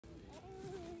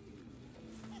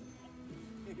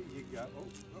go.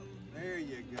 Oh, there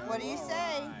you go. What do you say?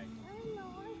 Right.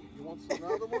 You want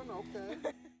another one? Okay.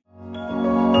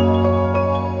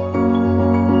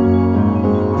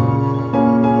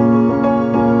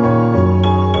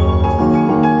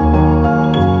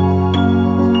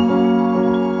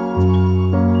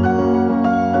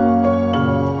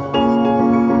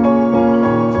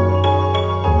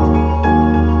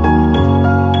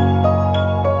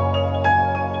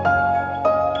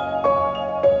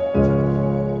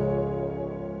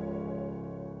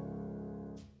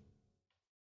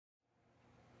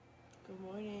 Good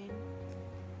morning.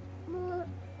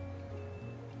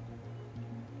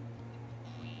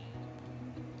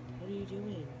 What are you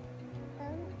doing?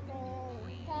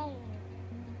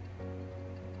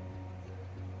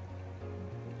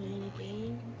 You're playing a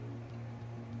game?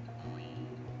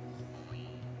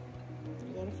 You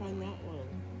gotta find that one.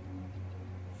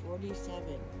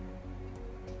 47.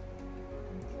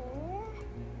 Yeah,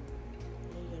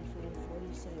 you gotta find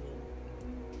 47.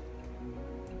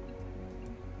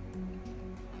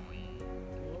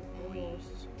 Nope,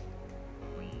 almost.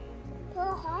 So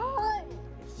hard.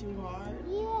 It's too hard?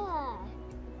 Yeah.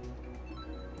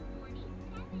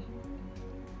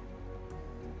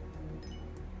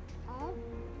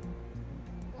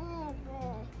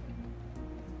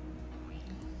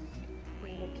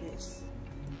 Give a kiss.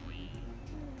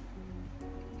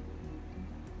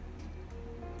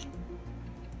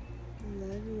 I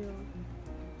love you.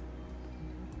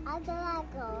 I gotta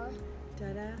go.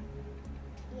 Dada?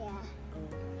 Yeah. Oh,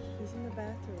 he's in the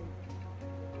bathroom.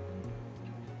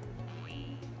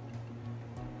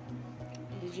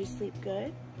 Did you sleep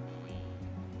good?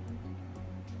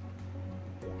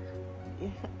 Yeah.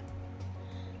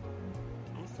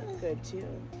 I slept good too.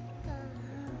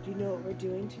 Do you know what we're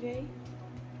doing today?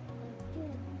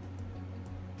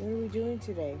 What are we doing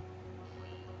today?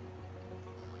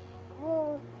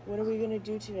 What are we gonna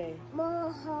do today?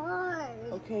 More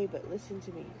hard. Okay, but listen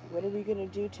to me. What are we gonna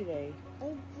do today?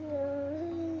 What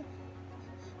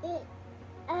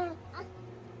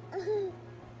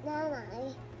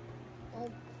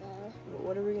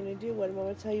are we gonna do? What did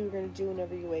Mama tell you we're gonna do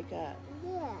whenever you wake up?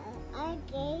 Yeah.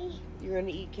 Okay. You're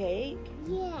gonna eat cake?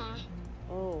 Yeah.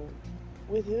 Oh.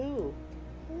 With who?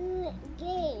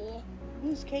 Okay.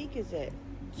 Whose cake is it?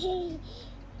 Okay.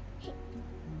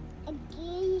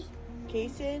 Okay.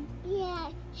 Kason? Yeah.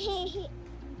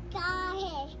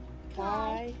 Kai.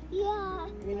 Kai? Yeah.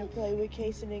 You're gonna play with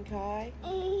Kason and Kai?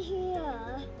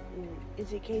 Yeah.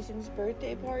 Is it Kason's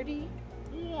birthday party?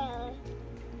 Yeah.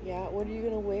 Yeah, what are you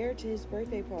gonna wear to his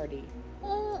birthday party?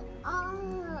 Are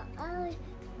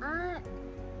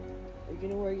you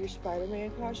gonna wear your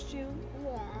Spider-Man costume?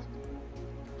 Yeah.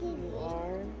 You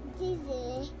are? This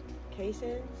is.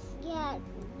 Kason's? Yeah.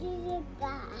 This is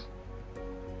black. The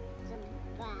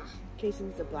black.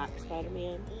 Kason's the black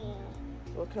Spider-Man? Yeah.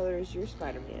 What color is your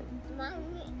Spider-Man?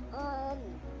 Mommy,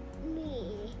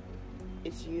 me.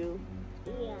 It's you?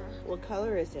 Yeah. What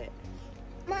color is it?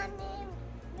 Mommy,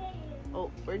 me. Oh,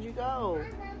 where'd you go?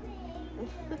 Mommy,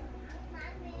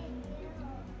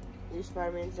 Your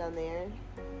Spider-Man's down there?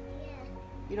 yeah.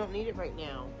 You don't need it right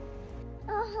now.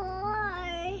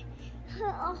 Hard.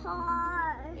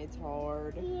 Hard. It's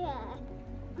hard. Yeah.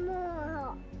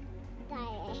 More.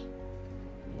 Diet.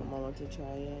 You want Mama to try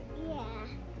it? Yeah.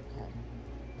 Okay.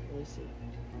 Let me see.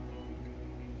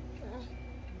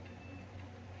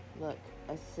 Look,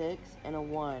 a 6 and a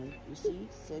 1. You see?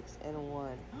 6 and a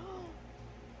 1.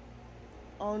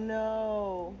 Oh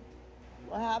no.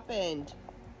 What happened?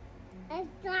 I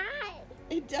died.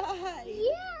 It died.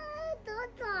 Yeah,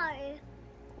 don't die.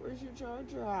 Where's your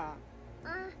charger at?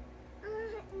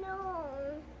 No.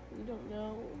 You don't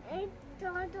know? I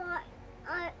don't die.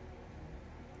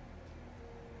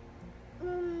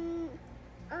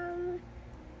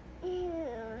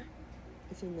 Yeah.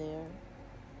 It's in there.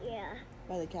 Yeah.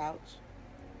 By the couch.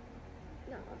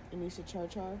 No. And you said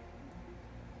char-char?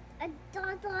 I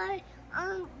don't die.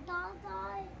 Don't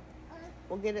die.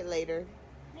 We'll get it later.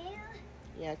 Later.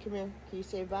 Yeah, come here. Can you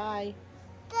say bye?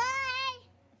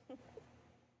 Bye.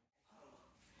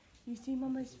 You see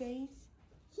Mama's face?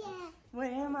 Yeah. What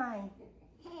am I?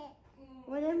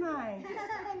 What am I?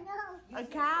 No. A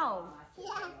cow.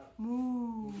 Yeah.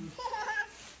 Moo.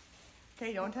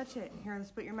 Okay, don't touch it. Here,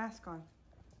 let's put your mask on.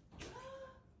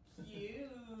 Cute.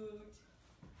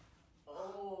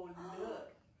 Oh,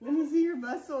 look. Let me see your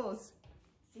muscles.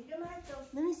 See the muscles.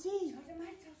 Let me see. Show the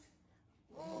muscles.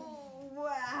 Oh,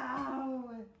 wow.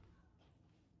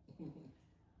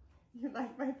 You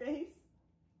like my face?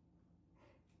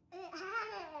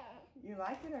 You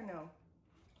like it or no?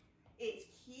 It's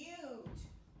cute.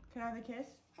 Can I have a kiss?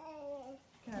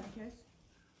 Can I have a kiss?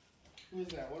 Who's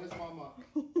that? What is Mama?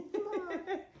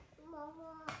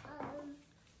 Mama,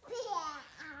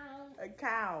 A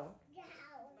cow. Should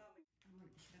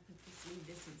I put leave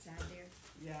this inside there?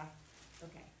 Yeah.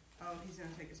 Okay. Oh, he's gonna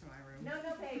take us to my room. No,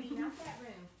 baby, not that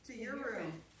room. To your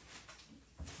room.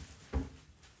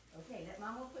 Okay, let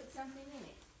Mama put something in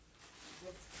it.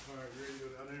 Let's Alright, you ready to go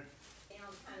down there?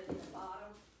 down kind of in the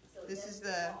bottom. So it This doesn't is get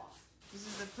the- lost. This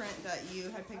is the print that you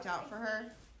had picked out for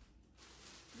her.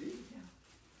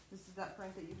 This is that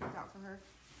print that you picked out for her.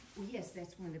 Well, yes,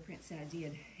 that's one of the prints that I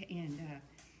did, and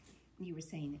you were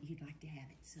saying that you'd like to have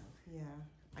it, so. Yeah.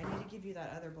 I need to give you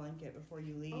that other blanket before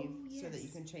you leave Oh, so that you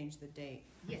yes. can change the date.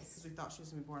 Yes. Because we thought she was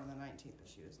going to be born on the 19th, but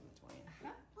she was on the 20th.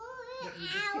 But you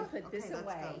just can put Okay, this let's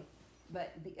away. go.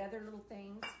 But the other little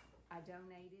things I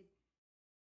donated.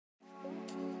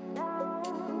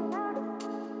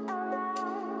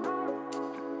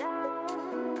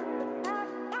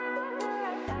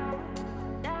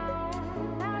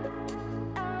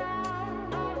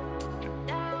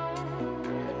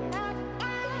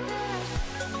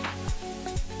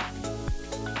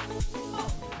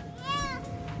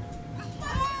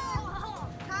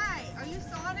 Hi, are you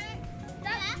Sonic?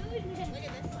 Look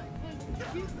at this one.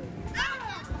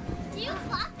 You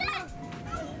caught that?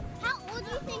 How old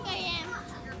do you think I am?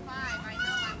 You're 5. I know. I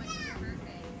went to your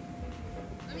birthday.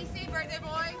 Let me see, birthday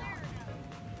boy.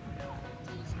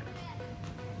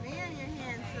 Man, you're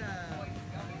handsome.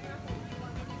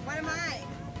 What am I?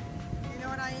 You know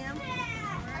what I am? A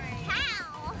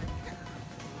cow.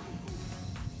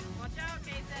 Watch out,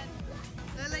 Mason.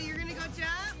 Lily, you're gonna go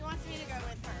jump? He wants me to go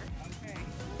with her. Okay.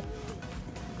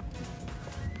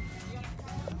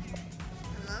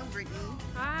 Hello, Brittany.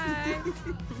 Hi.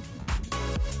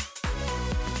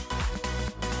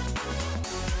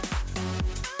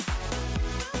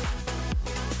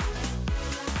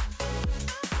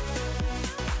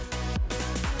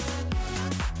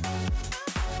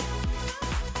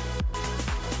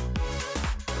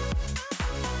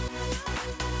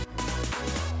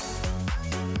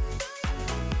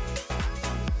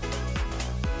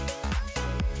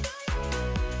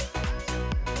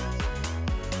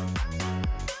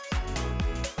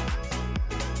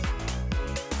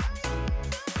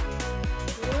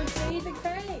 You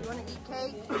want to eat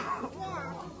cake?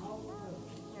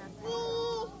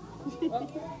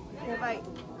 Here, bite.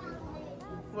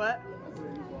 What?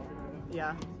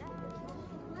 Yeah.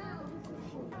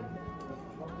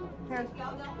 Here.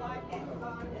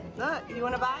 Look, you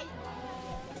want to bite?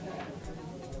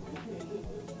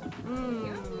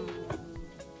 Mmm.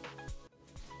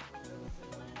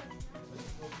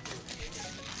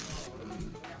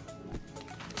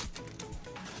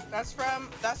 That's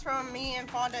from me and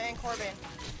Fonda and Corbin.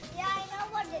 Yeah, I know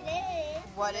what it is.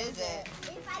 What is it?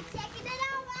 If I check it out,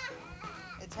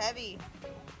 It's heavy.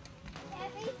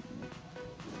 heavy.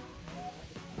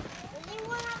 Does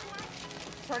anyone have a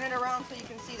knife? Turn it around so you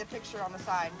can see the picture on the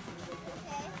side.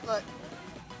 Okay. Look.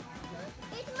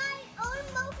 It's my own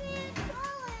mobile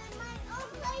controller and my own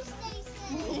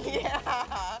PlayStation. Yeah.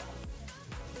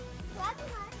 Grab a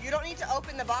knife. You don't need to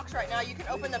open the box right now. You can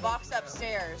open the box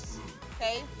upstairs.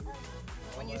 Okay?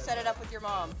 When you set it up with your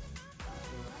mom.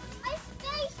 I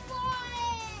space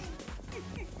one.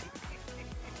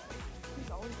 He's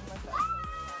always like that.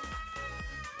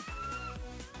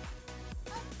 A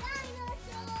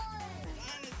dinosaur.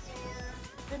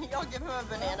 Didn't y'all give him a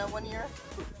banana one year?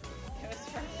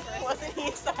 Wasn't he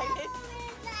excited?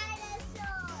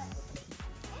 Dinosaur.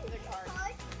 The card.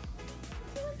 Card.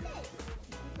 What's this?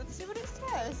 Let's see what it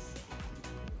says.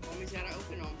 Mommy's gotta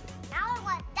open them. Now I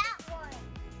want that one.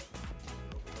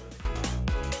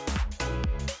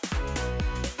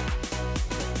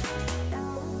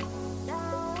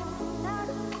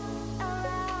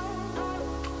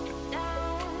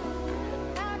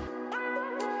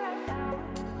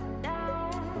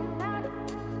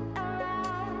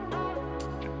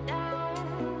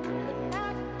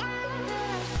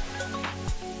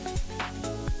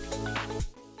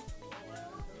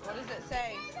 What does it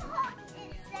say? It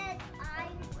says I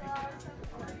will.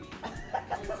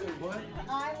 What?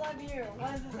 I love you.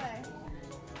 What does it say?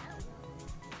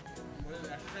 What does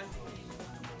that say? It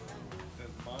says,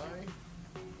 my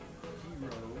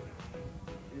hero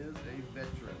is a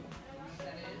veteran.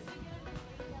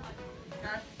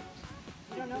 Cash?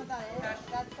 You don't know what that is?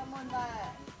 That's someone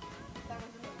that was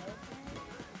in the military.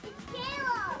 It's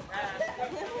Caleb. I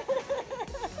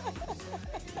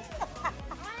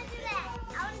want to do that.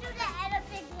 I want to do that at a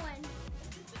big one.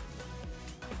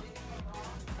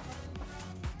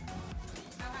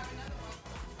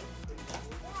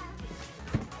 Yeah.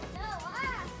 No,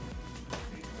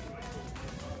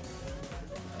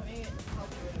 Let me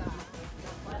help you with that.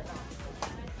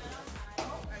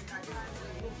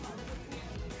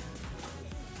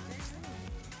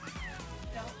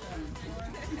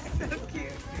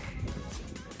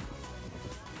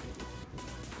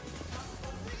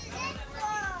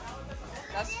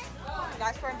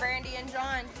 Brandy and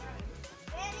John?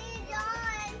 Brandy and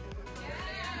John.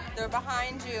 They're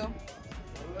behind you.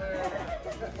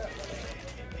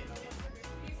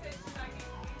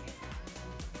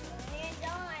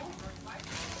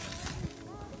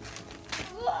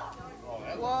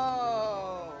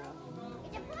 Whoa.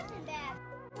 It's a plastic bag.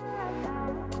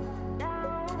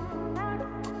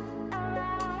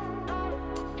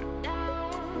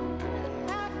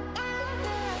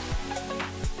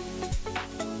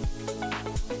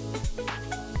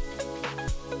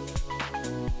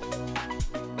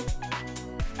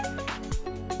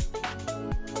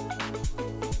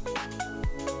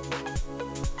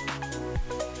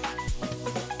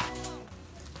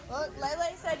 Look,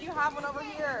 Lele said you have one over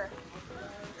here.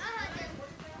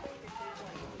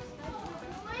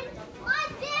 My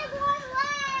big one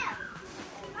left.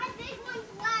 My big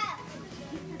one's left.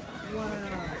 Wow.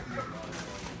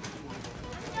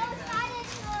 I'm so excited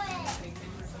for it.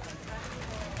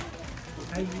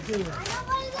 How you doing? I know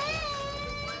what it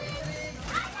is.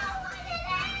 I know what it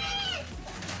is.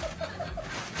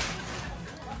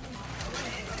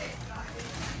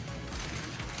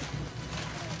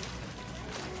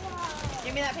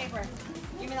 Give me that paper.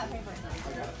 Give me that paper.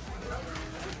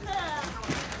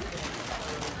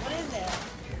 What is it?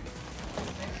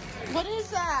 What is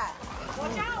that?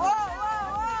 Watch out! Whoa, whoa,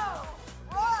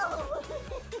 whoa! Whoa!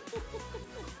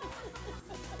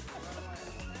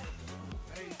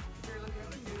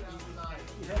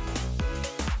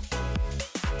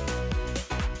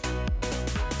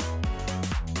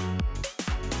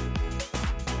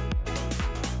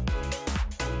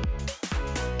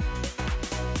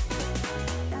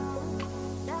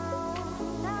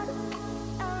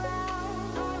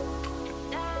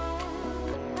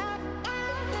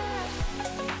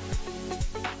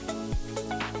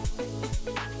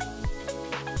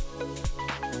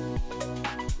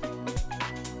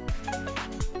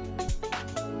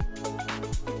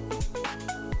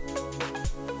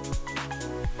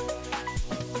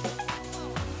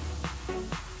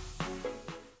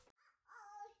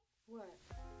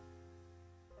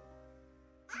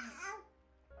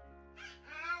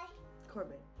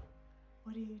 Corbin,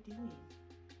 what are you doing?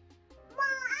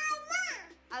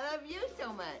 I love you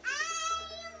so much.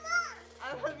 I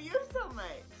love you so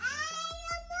much.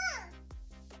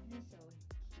 You're so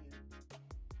cute.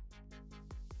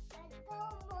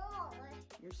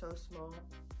 You're so small.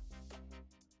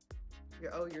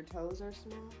 Your toes are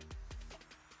small?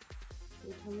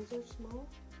 Your toes are small?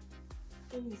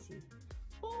 Let me see.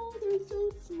 Oh, they're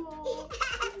so small.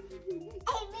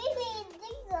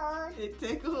 It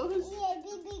tickles? Yeah,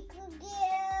 baby girl.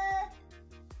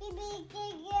 Baby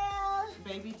girl.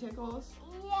 Baby tickles?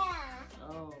 Yeah.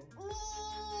 Oh.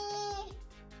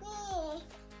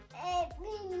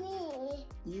 Me.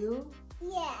 You?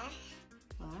 Yeah.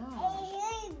 Wow.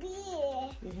 It's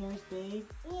big. Your hair's big?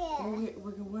 Yeah.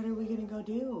 What are we gonna go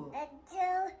do?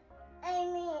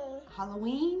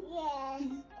 Halloween? Yeah.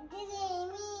 This is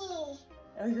me.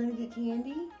 Are you gonna get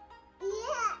candy?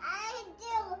 Yeah, I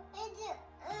do.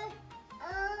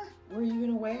 What are you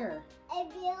gonna wear? I do.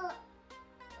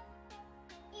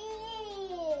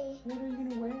 What are you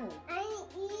gonna wear? I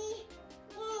eat.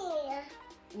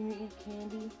 You gonna eat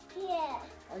candy? Yeah.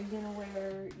 Are you gonna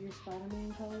wear your Spider-Man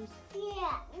clothes?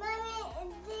 Yeah.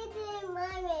 Mommy, this is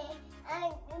mommy.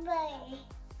 I'm boy.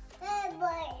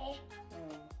 Boy.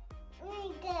 Oh.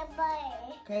 Boy.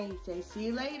 Okay, say see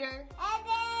you later.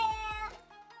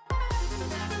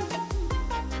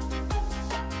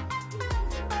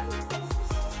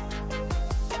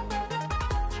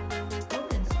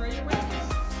 Corbin, spray your ribs.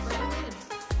 Spray your ribs.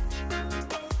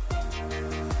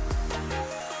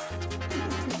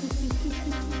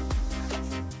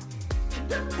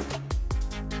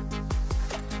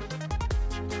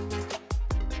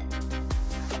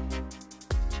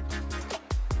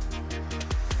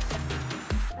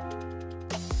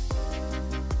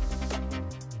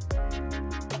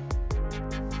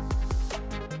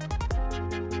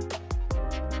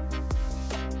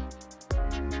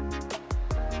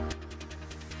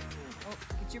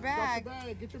 Get your bag.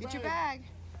 Get your bag.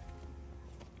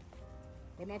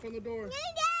 Go knock on the door.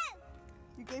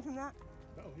 You gave him that?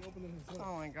 No, he opened it himself.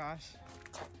 Oh my gosh.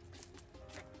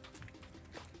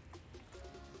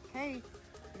 Okay,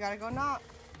 we gotta go knock.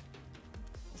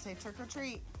 Say trick or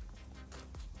treat.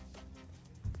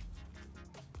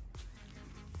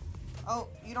 Oh,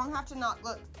 you don't have to knock.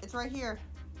 Look, it's right here.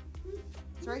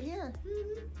 It's right here.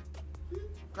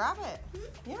 Grab it.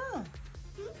 Yeah.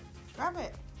 Grab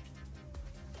it.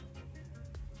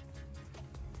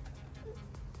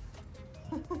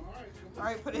 All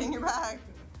right, put it in your bag.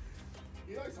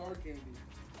 He likes hard candy.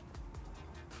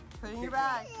 Put it in your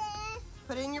bag. Put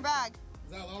Put it in your bag.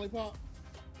 Is that a lollipop?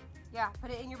 Yeah,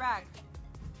 put it in your bag.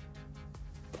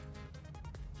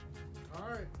 All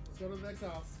right, let's go to the next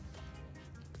house.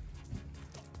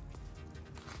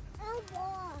 Oh,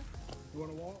 boy. You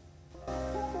want to walk?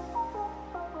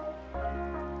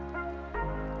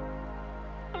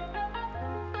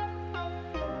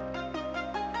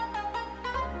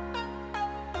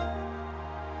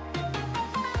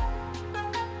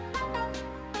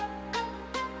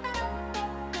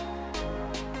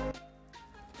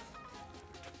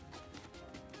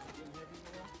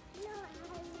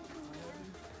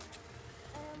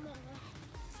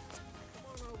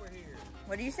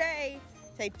 What do you say?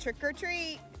 Say trick or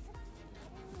treat.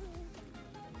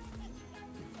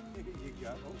 There you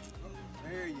go.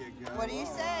 There you go. What do you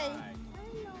say? Right.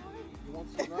 You want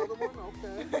another one?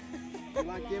 Okay. You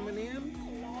like M&M's?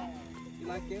 You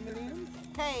like M&M's?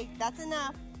 Hey, that's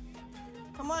enough.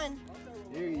 Come on.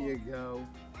 There you go.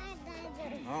 All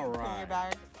Put it in your right.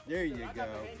 bag. There you go.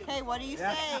 Hey, what do you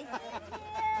say?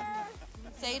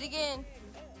 Say it again.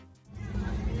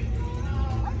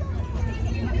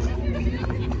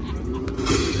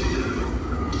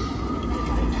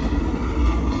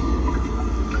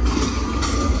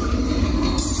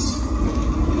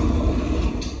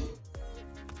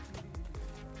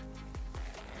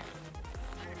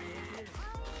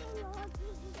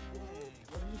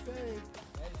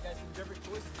 Got some different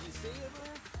choices. Do you see it,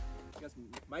 man? Got some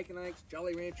Mike and Ike's,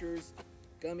 Jolly Ranchers,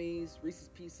 gummies, Reese's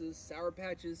Pieces, Sour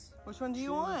Patches. Which one do you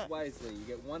Choose want? wisely. You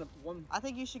get one. I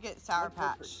think you should get Sour One per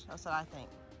Patch. That's what I think.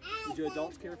 Would you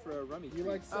adults care for a rummy? You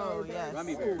like Oh, sour yes.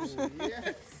 Rummy bears. Oh,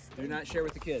 yes. Do not share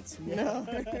with the kids. No.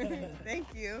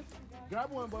 Thank you. Grab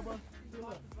one, Bubba.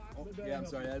 Oh, yeah, I'm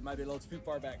sorry. That might be a little too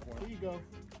far back for Here him. you go.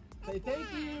 Say thank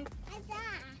you.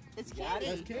 It's Got candy. it?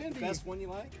 That's candy. Best one you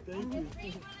like? Thank you.